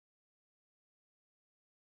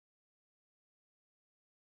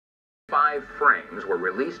5 frames were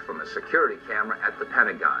released from a security camera at the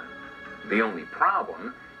Pentagon. The only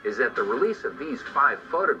problem is that the release of these 5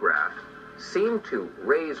 photographs seemed to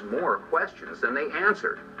raise more questions than they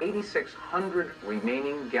answered. 8,600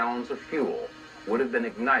 remaining gallons of fuel would have been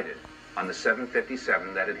ignited on the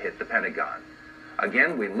 757 that had hit the Pentagon.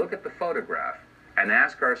 Again, we look at the photograph and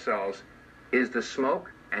ask ourselves, is the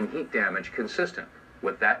smoke and heat damage consistent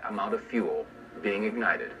with that amount of fuel being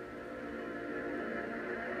ignited?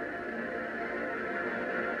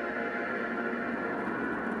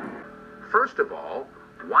 First of all,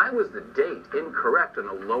 why was the date incorrect in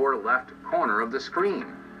the lower left corner of the screen?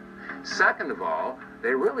 Second of all,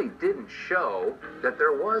 they really didn't show that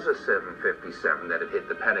there was a 757 that had hit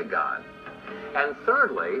the Pentagon. And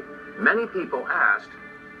thirdly, many people asked,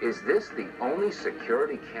 is this the only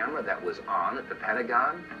security camera that was on at the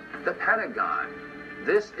Pentagon? The Pentagon.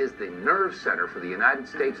 This is the nerve center for the United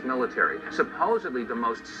States military, supposedly the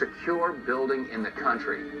most secure building in the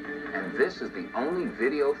country. And this is the only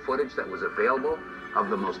video footage that was available of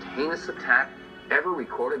the most heinous attack ever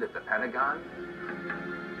recorded at the Pentagon?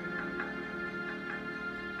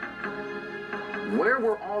 Where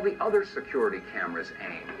were all the other security cameras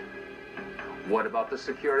aimed? What about the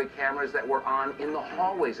security cameras that were on in the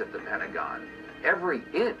hallways at the Pentagon? Every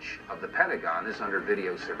inch of the Pentagon is under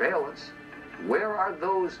video surveillance. Where are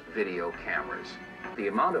those video cameras? The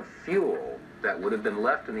amount of fuel that would have been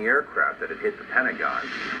left in the aircraft that had hit the Pentagon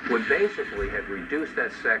would basically have reduced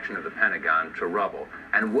that section of the Pentagon to rubble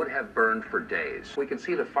and would have burned for days. We can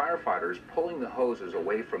see the firefighters pulling the hoses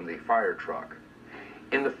away from the fire truck.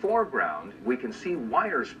 In the foreground, we can see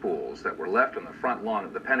wire spools that were left on the front lawn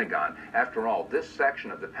of the Pentagon. After all, this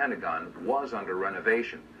section of the Pentagon was under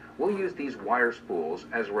renovation. We'll use these wire spools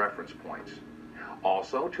as reference points.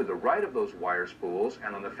 Also, to the right of those wire spools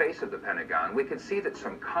and on the face of the Pentagon, we can see that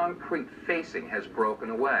some concrete facing has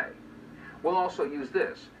broken away. We'll also use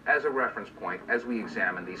this as a reference point as we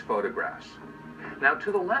examine these photographs. Now,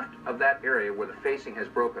 to the left of that area where the facing has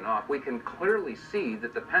broken off, we can clearly see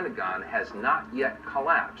that the Pentagon has not yet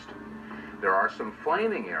collapsed. There are some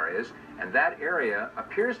flaming areas, and that area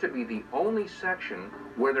appears to be the only section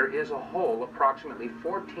where there is a hole approximately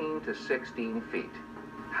 14 to 16 feet.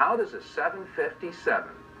 How does a 757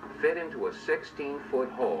 fit into a 16-foot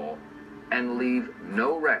hole and leave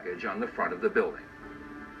no wreckage on the front of the building?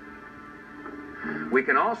 We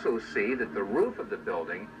can also see that the roof of the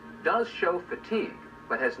building does show fatigue,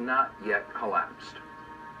 but has not yet collapsed.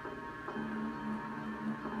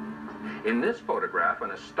 In this photograph,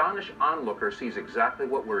 an astonished onlooker sees exactly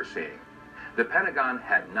what we're seeing. The Pentagon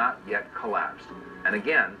had not yet collapsed. And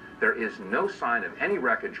again, there is no sign of any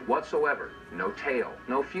wreckage whatsoever. No tail,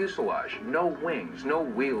 no fuselage, no wings, no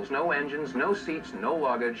wheels, no engines, no seats, no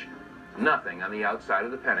luggage, nothing on the outside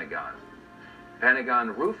of the Pentagon. Pentagon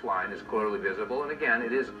roof line is clearly visible, and again,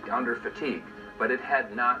 it is under fatigue, but it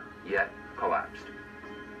had not yet collapsed.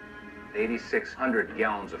 8,600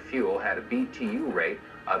 gallons of fuel had a BTU rate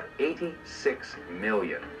of 86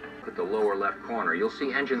 million. At the lower left corner, you'll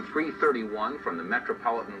see engine 331 from the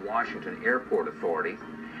Metropolitan Washington Airport Authority,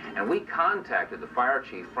 and we contacted the fire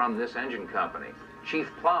chief from this engine company.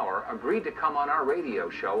 Chief Plower agreed to come on our radio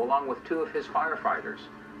show along with 2 of his firefighters,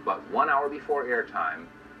 but 1 hour before airtime,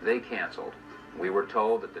 they canceled. We were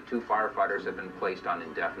told that the 2 firefighters had been placed on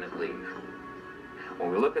indefinite leave.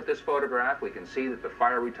 When we look at this photograph, we can see that the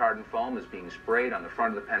fire retardant foam is being sprayed on the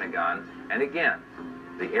front of the Pentagon, and again,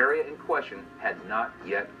 the area in question had not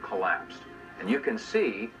yet collapsed. And you can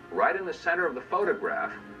see, right in the center of the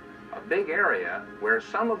photograph, a big area where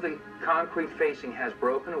some of the concrete facing has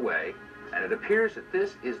broken away, and it appears that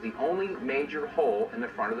this is the only major hole in the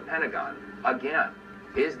front of the Pentagon. Again,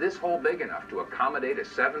 is this hole big enough to accommodate a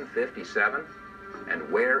 757?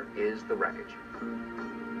 And where is the wreckage?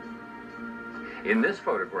 In this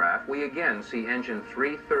photograph, we again see engine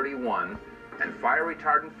 331 and fire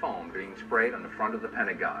retardant foam being sprayed on the front of the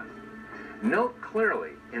Pentagon. Note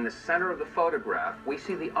clearly, in the center of the photograph, we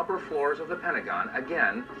see the upper floors of the Pentagon,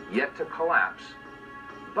 again, yet to collapse.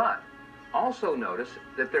 But also notice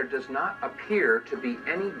that there does not appear to be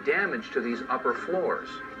any damage to these upper floors.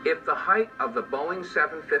 If the height of the Boeing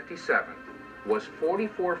 757 was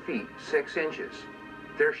 44 feet 6 inches,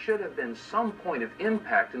 there should have been some point of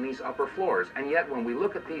impact in these upper floors, and yet when we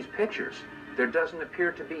look at these pictures, there doesn't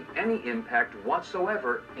appear to be any impact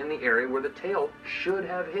whatsoever in the area where the tail should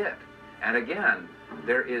have hit. And again,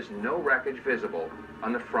 there is no wreckage visible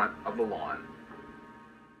on the front of the lawn.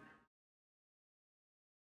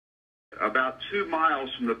 About 2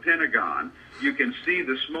 miles from the Pentagon, you can see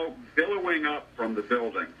the smoke billowing up from the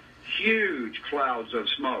building. Huge clouds of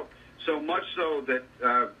smoke. So much so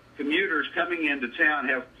that commuters coming into town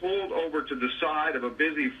have pulled over to the side of a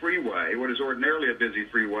busy freeway, what is ordinarily a busy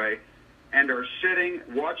freeway, and are sitting,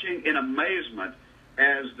 watching in amazement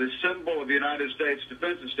as the symbol of the United States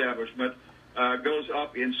defense establishment goes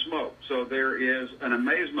up in smoke. So there is an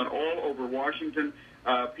amazement all over Washington.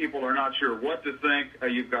 People are not sure what to think.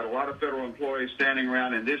 You've got a lot of federal employees standing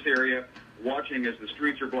around in this area watching as the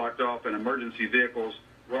streets are blocked off and emergency vehicles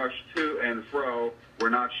rush to and fro. We're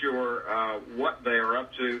not sure what they are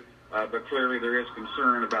up to, but clearly there is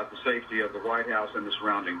concern about the safety of the White House and the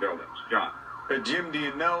surrounding buildings. John. Jim, do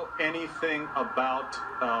you know anything about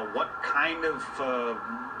what kind of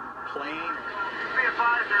plane? Be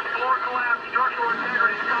advised, there's floor collapse, structural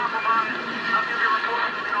integrity is compromised. I'll give you a report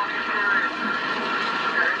as soon as we get there.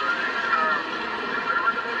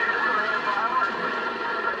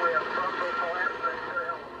 We have structural collapse.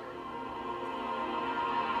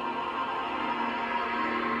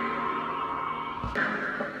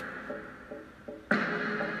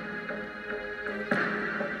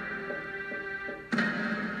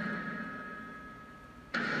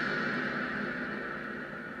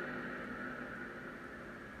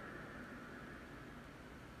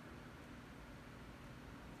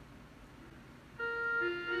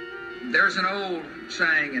 There's an old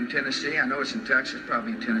saying in Tennessee, I know it's in Texas,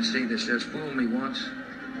 probably in Tennessee, that says, fool me once,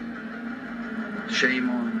 shame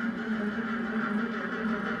on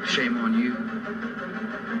you.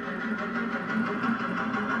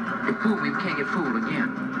 You fool me, you can't get fooled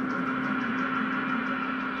again.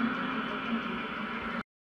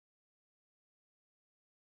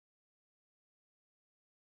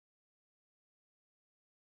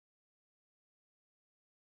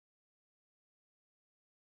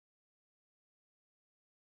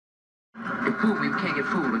 You fool me, you can't get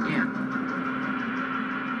fooled again.